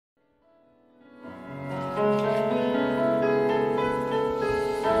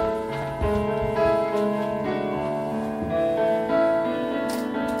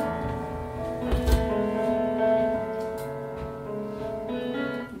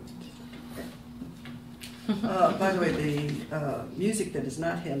By the way, the music that is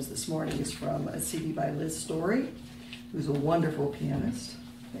not hymns this morning is from a CD by Liz Story, who's a wonderful pianist.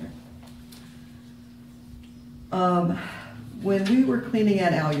 There. When we were cleaning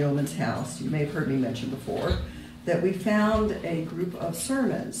at Al Yeoman's house, you may have heard me mention before, that we found a group of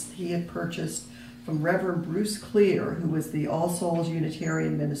sermons he had purchased from Reverend Bruce Clear, who was the All Souls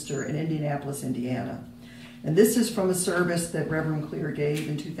Unitarian minister in Indianapolis, Indiana. And this is from a service that Reverend Clear gave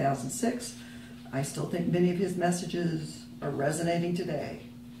in 2006. I still think many of his messages are resonating today.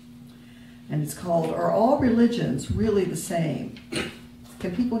 And it's called, Are All Religions Really the Same?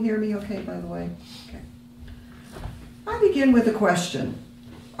 Can people hear me okay, by the way? Okay. I begin with a question.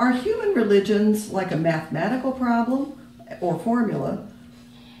 Are human religions like a mathematical problem or formula,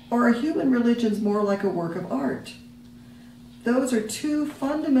 or are human religions more like a work of art? Those are two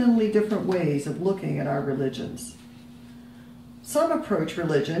fundamentally different ways of looking at our religions. Some approach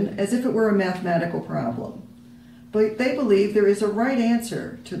religion as if it were a mathematical problem, but they believe there is a right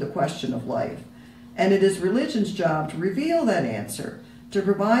answer to the question of life, and it is religion's job to reveal that answer, to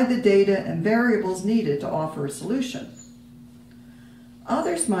provide the data and variables needed to offer a solution.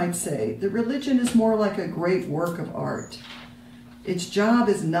 Others might say that religion is more like a great work of art. Its job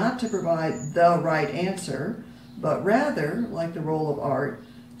is not to provide the right answer, but rather, like the role of art,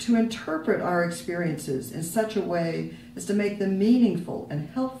 to interpret our experiences in such a way as to make them meaningful and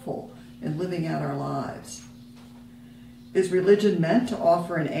helpful in living out our lives. Is religion meant to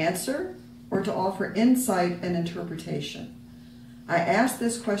offer an answer or to offer insight and interpretation? I ask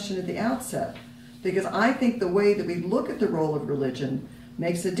this question at the outset because I think the way that we look at the role of religion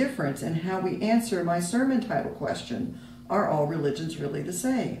makes a difference in how we answer my sermon title question, Are all religions really the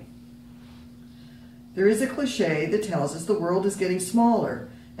same? There is a cliche that tells us the world is getting smaller,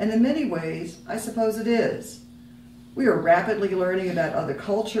 and in many ways, I suppose it is. We are rapidly learning about other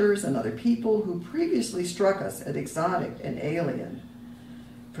cultures and other people who previously struck us as exotic and alien.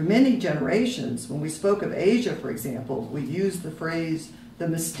 For many generations, when we spoke of Asia, for example, we used the phrase, the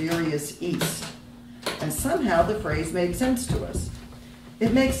mysterious East. And somehow the phrase made sense to us.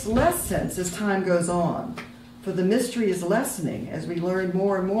 It makes less sense as time goes on, for the mystery is lessening as we learn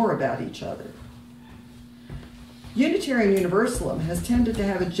more and more about each other. Unitarian Universalism has tended to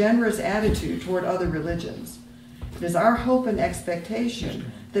have a generous attitude toward other religions. It is our hope and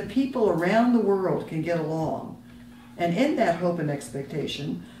expectation that people around the world can get along. And in that hope and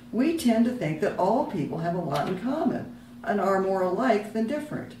expectation, we tend to think that all people have a lot in common and are more alike than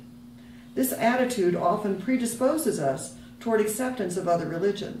different. This attitude often predisposes us toward acceptance of other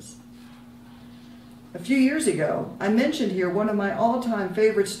religions. A few years ago, I mentioned here one of my all-time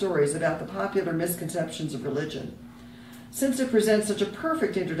favorite stories about the popular misconceptions of religion. Since it presents such a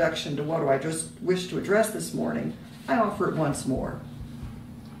perfect introduction to what I just wish to address this morning, I offer it once more.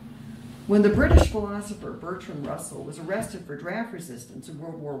 When the British philosopher Bertrand Russell was arrested for draft resistance in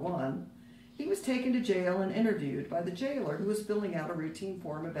World War I, he was taken to jail and interviewed by the jailer who was filling out a routine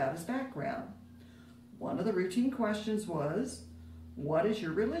form about his background. One of the routine questions was, "What is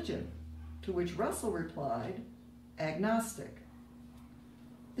your religion?" To which Russell replied, "Agnostic."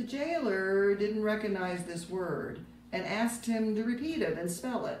 The jailer didn't recognize this word and asked him to repeat it and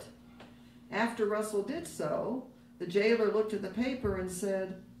spell it. After Russell did so, the jailer looked at the paper and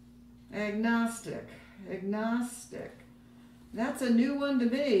said, "Agnostic, agnostic. That's a new one to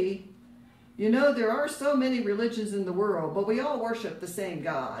me. You know, there are so many religions in the world, but we all worship the same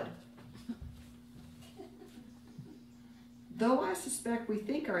God." Though I suspect we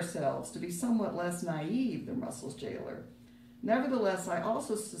think ourselves to be somewhat less naive than Russell's jailer, nevertheless, I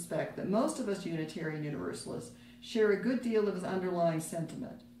also suspect that most of us Unitarian Universalists share a good deal of his underlying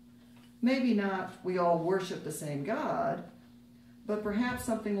sentiment. Maybe not, we all worship the same God, but perhaps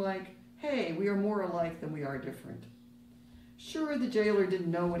something like, hey, we are more alike than we are different. Sure, the jailer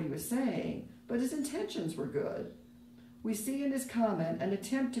didn't know what he was saying, but his intentions were good. We see in his comment an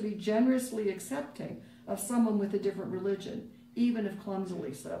attempt to be generously accepting of someone with a different religion, even if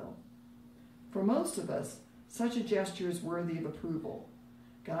clumsily so. For most of us, such a gesture is worthy of approval.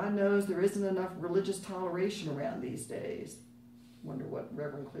 God knows there isn't enough religious toleration around these days. Wonder what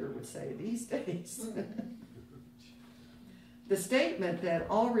Reverend Clear would say these days. The statement that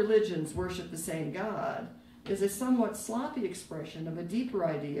all religions worship the same God is a somewhat sloppy expression of a deeper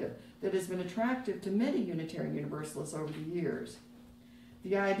idea that has been attractive to many Unitarian Universalists over the years.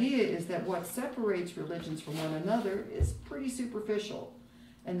 The idea is that what separates religions from one another is pretty superficial,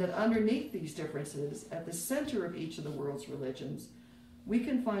 and that underneath these differences, at the center of each of the world's religions, we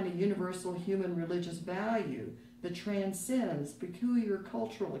can find a universal human religious value that transcends peculiar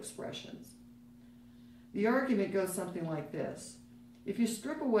cultural expressions. The argument goes something like this. If you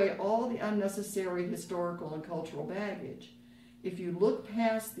strip away all the unnecessary historical and cultural baggage, if you look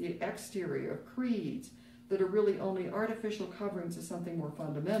past the exterior of creeds that are really only artificial coverings of something more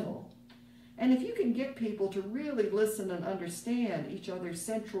fundamental, and if you can get people to really listen and understand each other's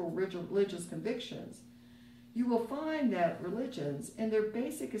central religious convictions, you will find that religions, in their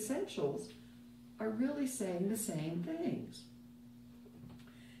basic essentials, are really saying the same things.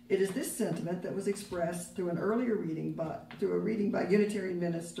 It is this sentiment that was expressed through a reading by Unitarian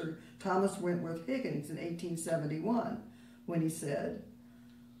minister Thomas Wentworth Higgins in 1871, when he said,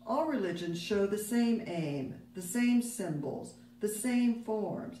 "All religions show the same aim, the same symbols, the same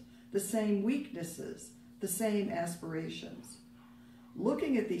forms, the same weaknesses, the same aspirations.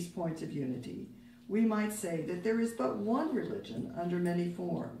 Looking at these points of unity, we might say that there is but one religion under many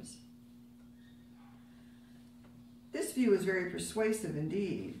forms." This view is very persuasive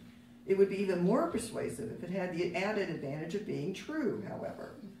indeed. It would be even more persuasive if it had the added advantage of being true,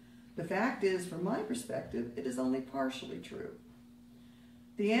 however. The fact is, from my perspective, it is only partially true.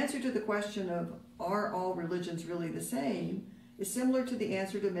 The answer to the question of, are all religions really the same, is similar to the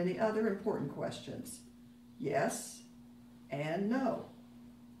answer to many other important questions. Yes and no.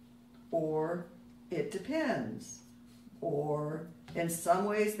 Or, it depends. Or, in some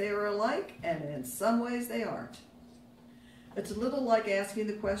ways they are alike, and in some ways they aren't. It's a little like asking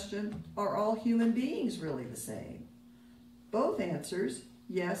the question, are all human beings really the same? Both answers,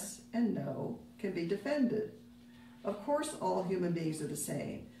 yes and no, can be defended. Of course all human beings are the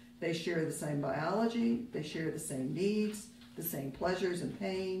same. They share the same biology, they share the same needs, the same pleasures and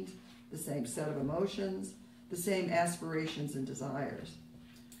pains, the same set of emotions, the same aspirations and desires.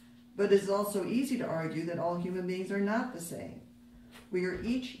 But it is also easy to argue that all human beings are not the same. We are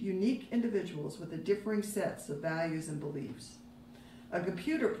each unique individuals with a differing sets of values and beliefs. A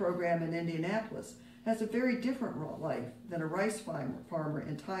computer program in Indianapolis has a very different life than a rice farmer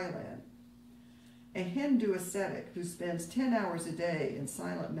in Thailand. A Hindu ascetic who spends 10 hours a day in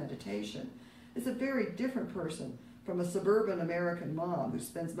silent meditation is a very different person from a suburban American mom who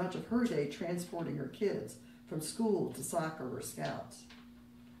spends much of her day transporting her kids from school to soccer or scouts.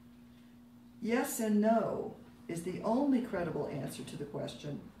 Yes and no is the only credible answer to the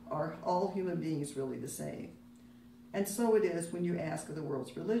question, are all human beings really the same? And so it is when you ask of the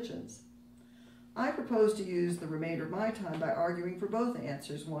world's religions. I propose to use the remainder of my time by arguing for both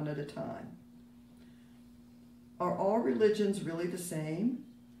answers one at a time. Are all religions really the same?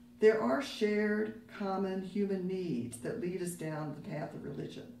 There are shared, common human needs that lead us down the path of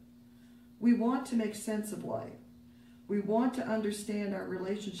religion. We want to make sense of life. We want to understand our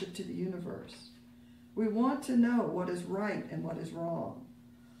relationship to the universe. We want to know what is right and what is wrong.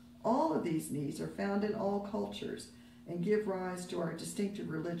 All of these needs are found in all cultures and give rise to our distinctive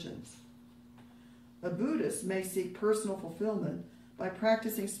religions. A Buddhist may seek personal fulfillment by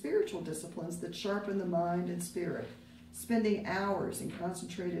practicing spiritual disciplines that sharpen the mind and spirit, spending hours in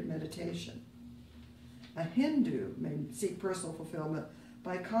concentrated meditation. A Hindu may seek personal fulfillment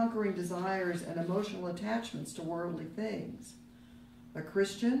by conquering desires and emotional attachments to worldly things. A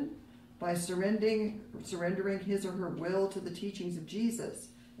Christian by surrendering his or her will to the teachings of Jesus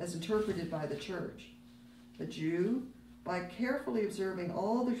as interpreted by the church. A Jew by carefully observing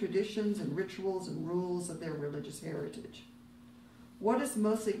all the traditions and rituals and rules of their religious heritage. What is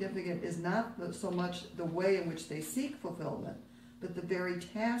most significant is not so much the way in which they seek fulfillment, but the very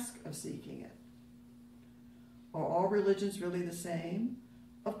task of seeking it. Are all religions really the same?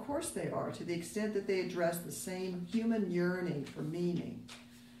 Of course they are, to the extent that they address the same human yearning for meaning.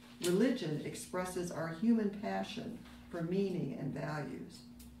 Religion expresses our human passion for meaning and values.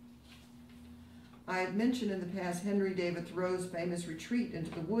 I have mentioned in the past Henry David Thoreau's famous retreat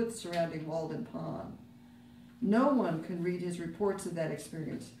into the woods surrounding Walden Pond. No one can read his reports of that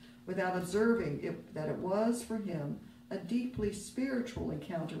experience without observing that it was, for him, a deeply spiritual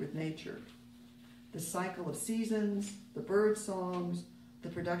encounter with nature. The cycle of seasons, the bird songs, the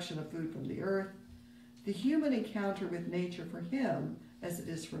production of food from the earth, the human encounter with nature for him, as it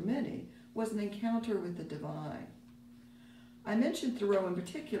is for many, was an encounter with the divine. I mentioned Thoreau in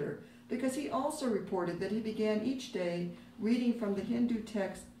particular because he also reported that he began each day reading from the Hindu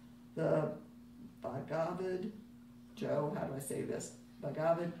text, the Bhagavad, Joe, how do I say this?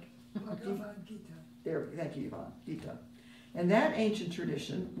 Bhagavad Gita. There, thank you, Yvonne, Gita. In that ancient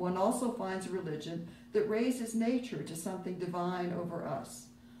tradition, one also finds a religion that raises nature to something divine over us,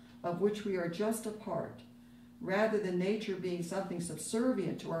 of which we are just a part, rather than nature being something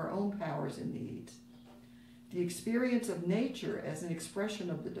subservient to our own powers and needs. The experience of nature as an expression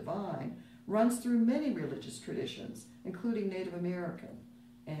of the divine runs through many religious traditions, including Native American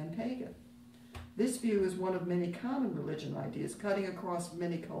and pagan. This view is one of many common religion ideas cutting across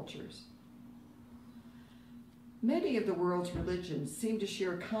many cultures. Many of the world's religions seem to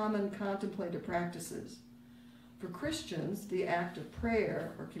share common contemplative practices. For Christians, the act of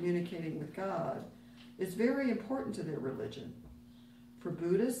prayer, or communicating with God, is very important to their religion. For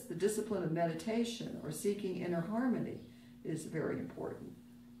Buddhists, the discipline of meditation, or seeking inner harmony, is very important.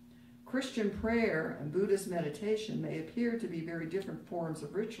 Christian prayer and Buddhist meditation may appear to be very different forms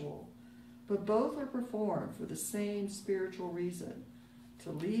of ritual, but both are performed for the same spiritual reason,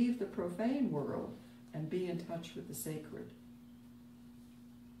 to leave the profane world and be in touch with the sacred.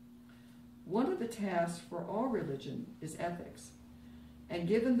 One of the tasks for all religion is ethics, and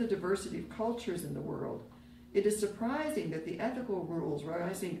given the diversity of cultures in the world, it is surprising that the ethical rules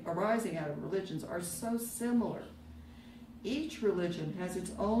arising out of religions are so similar. Each religion has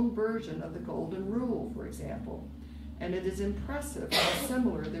its own version of the Golden Rule, for example, and it is impressive how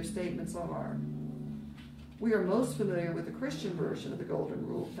similar their statements are. We are most familiar with the Christian version of the Golden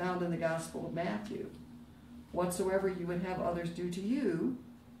Rule found in the Gospel of Matthew. Whatsoever you would have others do to you,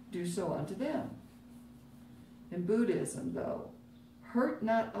 do so unto them. In Buddhism, though, hurt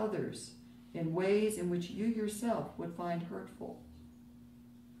not others in ways in which you yourself would find hurtful.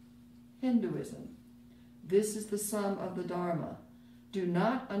 Hinduism, this is the sum of the Dharma. Do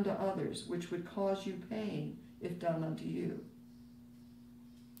not unto others which would cause you pain if done unto you.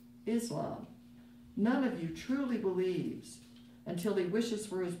 Islam, none of you truly believes until he wishes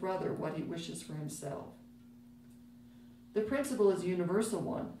for his brother what he wishes for himself. The principle is a universal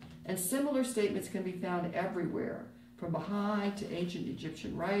one, and similar statements can be found everywhere, from Baha'i to ancient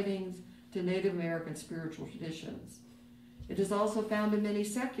Egyptian writings to Native American spiritual traditions. It is also found in many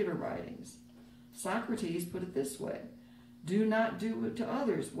secular writings. Socrates put it this way: do not do to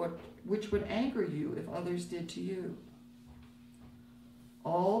others which would anger you if others did to you.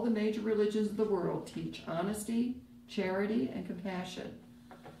 All the major religions of the world teach honesty, charity, and compassion.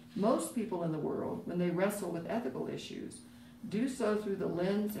 Most people in the world, when they wrestle with ethical issues, do so through the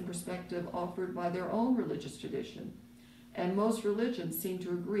lens and perspective offered by their own religious tradition, and most religions seem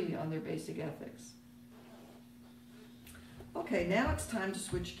to agree on their basic ethics. Okay, now it's time to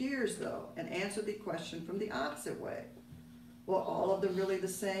switch gears, though, and answer the question from the opposite way. Well, all of them really the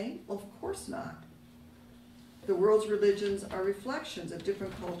same? Well, of course not. The world's religions are reflections of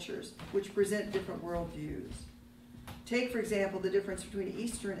different cultures, which present different worldviews. Take, for example, the difference between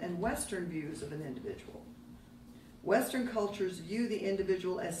Eastern and Western views of an individual. Western cultures view the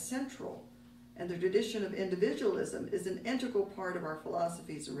individual as central, and the tradition of individualism is an integral part of our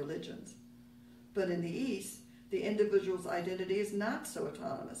philosophies and religions. But in the East, the individual's identity is not so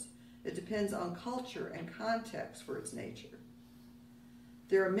autonomous. It depends on culture and context for its nature.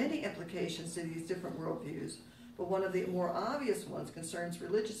 There are many implications to these different worldviews, but one of the more obvious ones concerns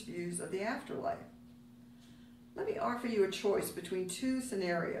religious views of the afterlife. Let me offer you a choice between two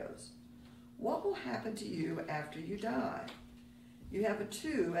scenarios. What will happen to you after you die? You have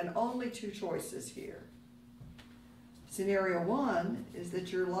two and only two choices here. Scenario one is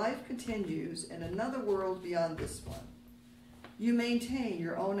that your life continues in another world beyond this one. You maintain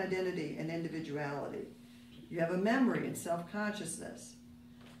your own identity and individuality. You have a memory and self-consciousness.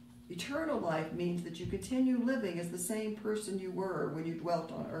 Eternal life means that you continue living as the same person you were when you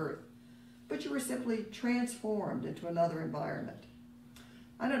dwelt on earth, but you were simply transformed into another environment.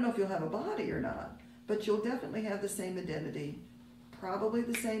 I don't know if you'll have a body or not, but you'll definitely have the same identity, probably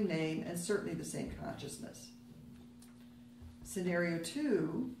the same name, and certainly the same consciousness. Scenario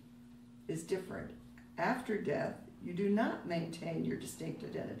two is different. After death, you do not maintain your distinct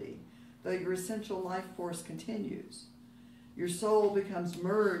identity, though your essential life force continues. Your soul becomes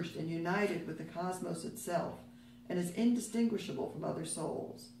merged and united with the cosmos itself and is indistinguishable from other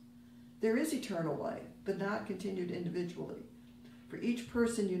souls. There is eternal life, but not continued individually, for each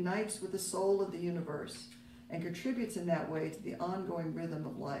person unites with the soul of the universe and contributes in that way to the ongoing rhythm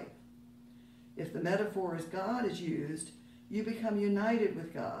of life. If the metaphor as God is used, you become united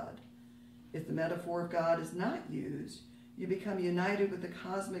with God. If the metaphor of God is not used, you become united with the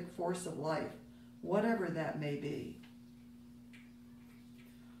cosmic force of life, whatever that may be.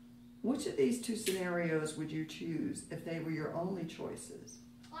 Which of these two scenarios would you choose if they were your only choices?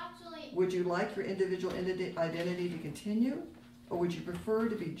 Actually, would you like your individual identity to continue, or would you prefer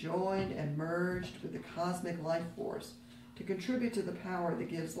to be joined and merged with the cosmic life force to contribute to the power that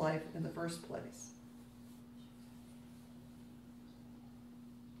gives life in the first place?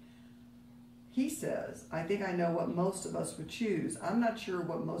 He says, I think I know what most of us would choose. I'm not sure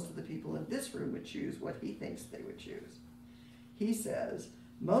what most of the people in this room would choose, what he thinks they would choose. He says,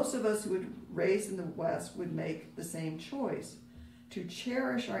 most of us who were raised in the West would make the same choice, to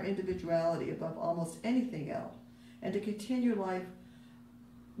cherish our individuality above almost anything else, and to continue life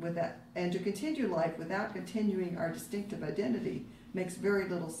without continuing our distinctive identity makes very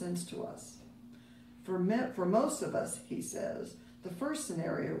little sense to us. For most of us, he says, the first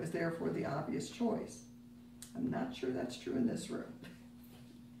scenario is therefore the obvious choice. I'm not sure that's true in this room.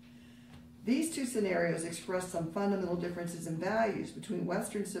 These two scenarios express some fundamental differences in values between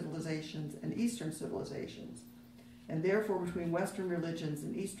Western civilizations and Eastern civilizations, and therefore between Western religions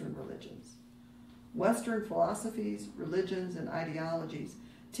and Eastern religions. Western philosophies, religions, and ideologies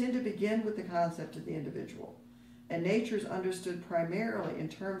tend to begin with the concept of the individual, and nature is understood primarily in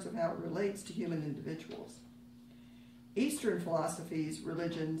terms of how it relates to human individuals. Eastern philosophies,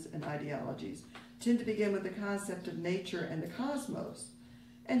 religions, and ideologies tend to begin with the concept of nature and the cosmos,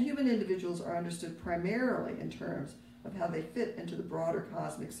 and human individuals are understood primarily in terms of how they fit into the broader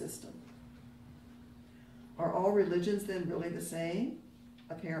cosmic system. Are all religions then really the same?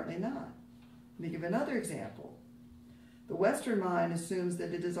 Apparently not. Let me give another example. The Western mind assumes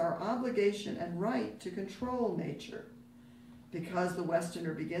that it is our obligation and right to control nature. Because the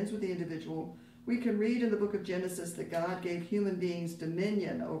Westerner begins with the individual, we can read in the book of Genesis that God gave human beings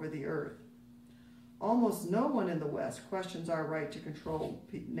dominion over the earth. Almost no one in the West questions our right to control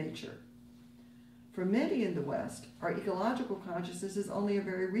nature. For many in the West, our ecological consciousness is only a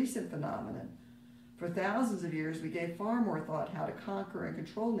very recent phenomenon. For thousands of years, we gave far more thought how to conquer and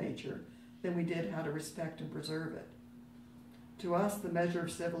control nature than we did how to respect and preserve it. To us, the measure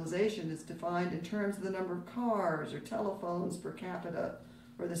of civilization is defined in terms of the number of cars or telephones per capita,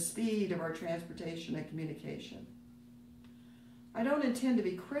 or the speed of our transportation and communication. I don't intend to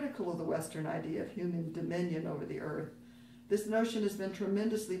be critical of the Western idea of human dominion over the earth. This notion has been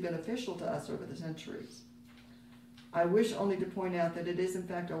tremendously beneficial to us over the centuries. I wish only to point out that it is in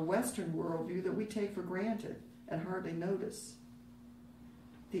fact a Western worldview that we take for granted and hardly notice.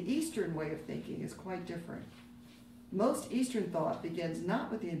 The Eastern way of thinking is quite different. Most Eastern thought begins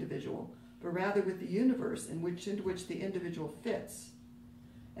not with the individual, but rather with the universe into which the individual fits.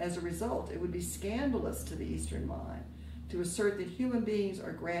 As a result, it would be scandalous to the Eastern mind to assert that human beings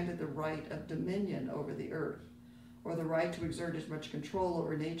are granted the right of dominion over the earth, or the right to exert as much control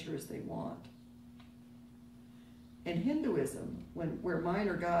over nature as they want. In Hinduism, where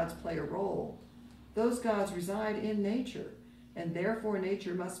minor gods play a role, those gods reside in nature, and therefore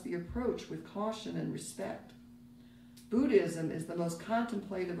nature must be approached with caution and respect. Buddhism is the most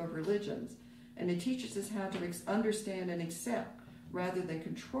contemplative of religions, and it teaches us how to understand and accept rather than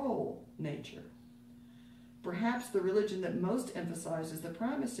control nature. Perhaps the religion that most emphasizes the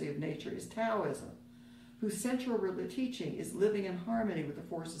primacy of nature is Taoism, whose central teaching is living in harmony with the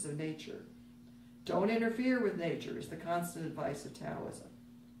forces of nature. Don't interfere with nature is the constant advice of Taoism.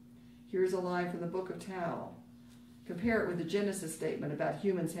 Here's a line from the Book of Tao. Compare it with the Genesis statement about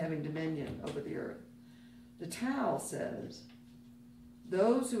humans having dominion over the earth. The Tao says,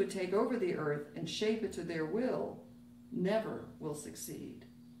 those who would take over the earth and shape it to their will never will succeed.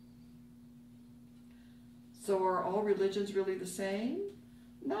 So are all religions really the same?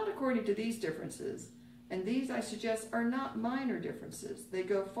 Not according to these differences. And these, I suggest, are not minor differences. They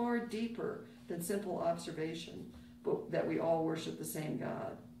go far deeper than simple observation, but that we all worship the same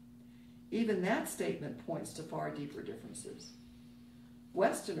God. Even that statement points to far deeper differences.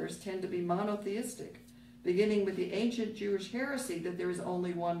 Westerners tend to be monotheistic, beginning with the ancient Jewish heresy that there is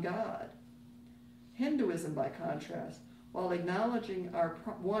only one God. Hinduism, by contrast, while acknowledging our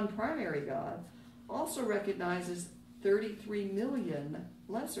one primary God, also recognizes 33 million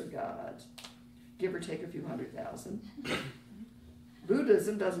lesser gods, give or take a few 100,000.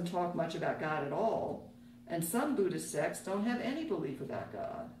 Buddhism doesn't talk much about God at all, and some Buddhist sects don't have any belief about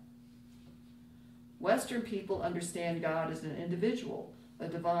God. Western people understand God as an individual, a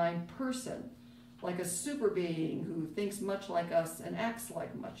divine person, like a super being who thinks much like us and acts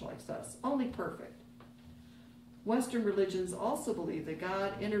much like us, only perfect. Western religions also believe that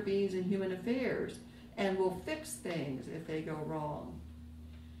God intervenes in human affairs and will fix things if they go wrong.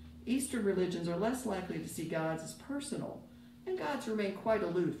 Eastern religions are less likely to see gods as personal, and gods remain quite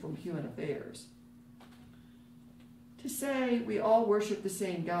aloof from human affairs. To say we all worship the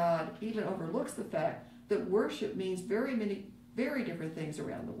same God even overlooks the fact that worship means very different things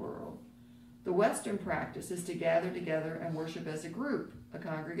around the world. The Western practice is to gather together and worship as a group, a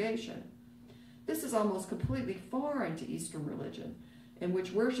congregation. This is almost completely foreign to Eastern religion, in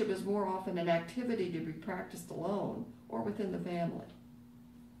which worship is more often an activity to be practiced alone or within the family.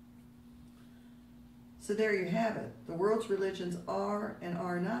 So there you have it. The world's religions are and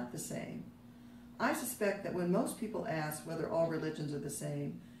are not the same. I suspect that when most people ask whether all religions are the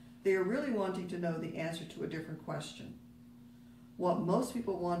same, they are really wanting to know the answer to a different question. What most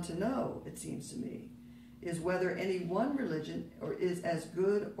people want to know, it seems to me, is whether any one religion is as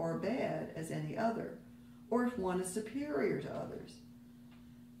good or bad as any other, or if one is superior to others.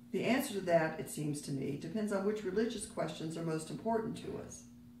 The answer to that, it seems to me, depends on which religious questions are most important to us.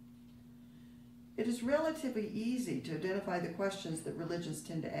 It is relatively easy to identify the questions that religions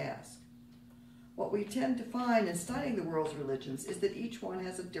tend to ask. What we tend to find in studying the world's religions is that each one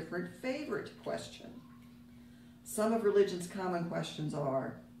has a different favorite question. Some of religion's common questions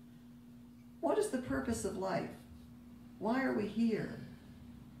are, what is the purpose of life? Why are we here?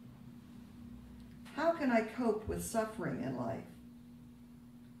 How can I cope with suffering in life?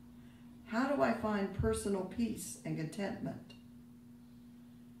 How do I find personal peace and contentment?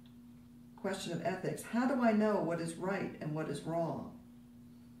 Question of ethics, how do I know what is right and what is wrong?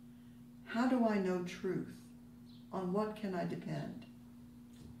 How do I know truth? On what can I depend?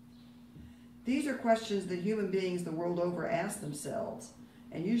 These are questions that human beings the world over ask themselves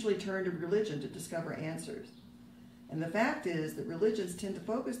and usually turn to religion to discover answers. And the fact is that religions tend to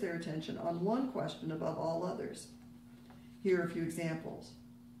focus their attention on one question above all others. Here are a few examples.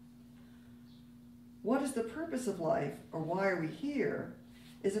 What is the purpose of life, or why are we here,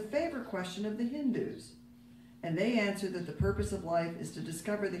 is a favorite question of the Hindus. And they answer that the purpose of life is to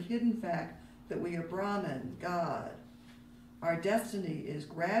discover the hidden fact that we are Brahman, God. Our destiny is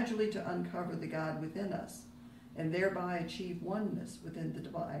gradually to uncover the God within us and thereby achieve oneness within the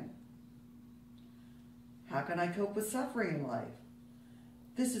divine. How can I cope with suffering in life?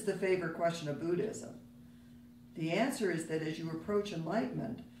 This is the favorite question of Buddhism. The answer is that as you approach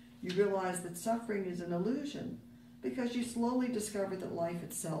enlightenment, you realize that suffering is an illusion because you slowly discover that life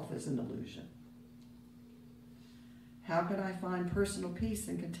itself is an illusion. How can I find personal peace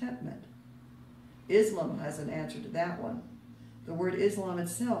and contentment? Islam has an answer to that one. The word Islam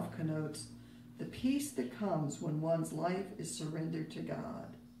itself connotes the peace that comes when one's life is surrendered to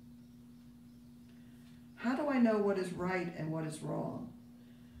God. How do I know what is right and what is wrong?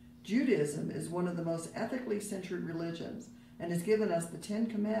 Judaism is one of the most ethically centered religions and has given us the 10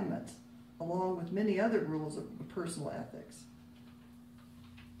 Commandments, along with many other rules of personal ethics.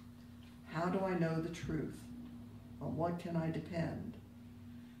 How do I know the truth? On what can I depend?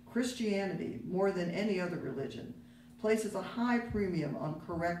 Christianity, more than any other religion, places a high premium on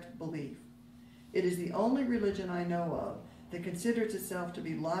correct belief. It is the only religion I know of that considers itself to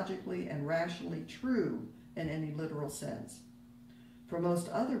be logically and rationally true in any literal sense. For most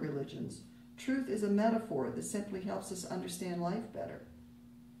other religions, truth is a metaphor that simply helps us understand life better.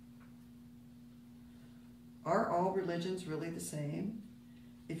 Are all religions really the same?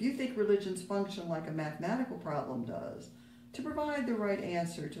 If you think religions function like a mathematical problem does, to provide the right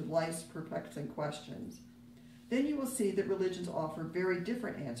answer to life's perplexing questions, then you will see that religions offer very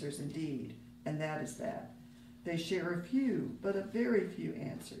different answers indeed, and that is that. They share a few, but a very few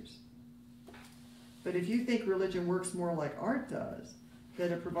answers. But if you think religion works more like art does, that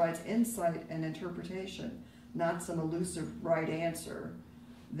it provides insight and interpretation, not some elusive right answer,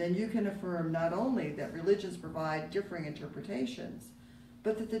 then you can affirm not only that religions provide differing interpretations,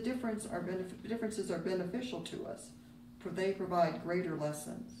 but that the differences are beneficial to us, for they provide greater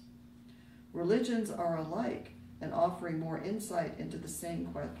lessons. Religions are alike in offering more insight into the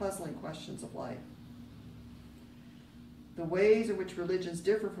same puzzling questions of life. The ways in which religions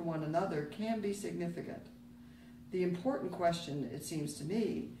differ from one another can be significant. The important question, it seems to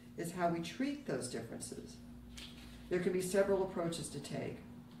me, is how we treat those differences. There can be several approaches to take.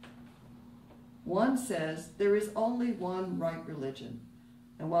 One says there is only one right religion,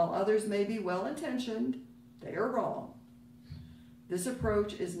 and while others may be well-intentioned, they are wrong. This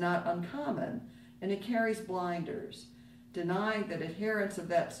approach is not uncommon, and it carries blinders, denying that adherents of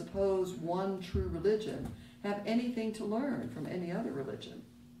that supposed one true religion have anything to learn from any other religion.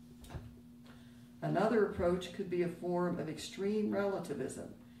 Another approach could be a form of extreme relativism.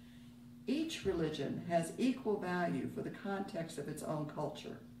 Each religion has equal value for the context of its own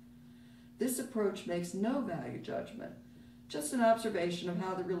culture. This approach makes no value judgment, just an observation of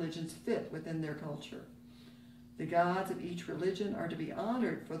how the religions fit within their culture. The gods of each religion are to be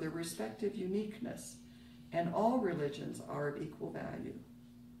honored for their respective uniqueness, and all religions are of equal value.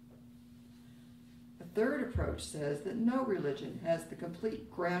 A third approach says that no religion has the complete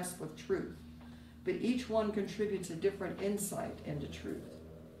grasp of truth, but each one contributes a different insight into truth.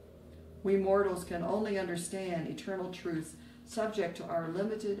 We mortals can only understand eternal truths subject to our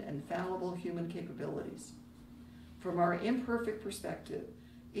limited and fallible human capabilities. From our imperfect perspective,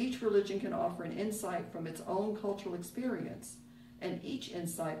 each religion can offer an insight from its own cultural experience, and each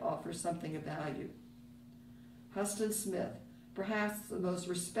insight offers something of value. Huston Smith, perhaps the most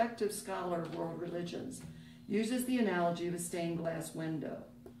respected scholar of world religions, uses the analogy of a stained glass window.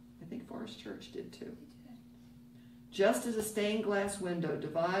 I think Forest Church did too. Just as a stained glass window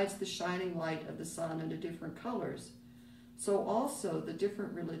divides the shining light of the sun into different colors, so also the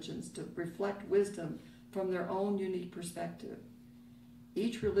different religions reflect wisdom from their own unique perspective.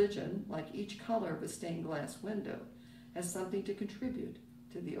 Each religion, like each color of a stained glass window, has something to contribute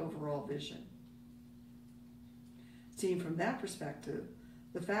to the overall vision. Seen from that perspective,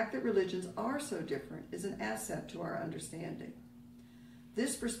 the fact that religions are so different is an asset to our understanding.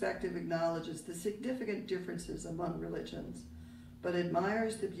 This perspective acknowledges the significant differences among religions, but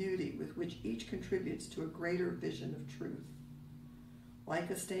admires the beauty with which each contributes to a greater vision of truth. Like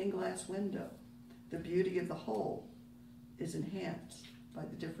a stained glass window, the beauty of the whole is enhanced by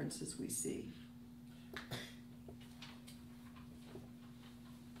the differences we see.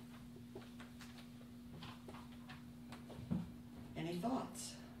 Any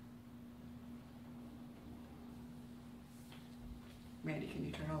thoughts? Randy, can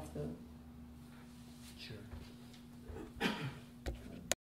you turn off the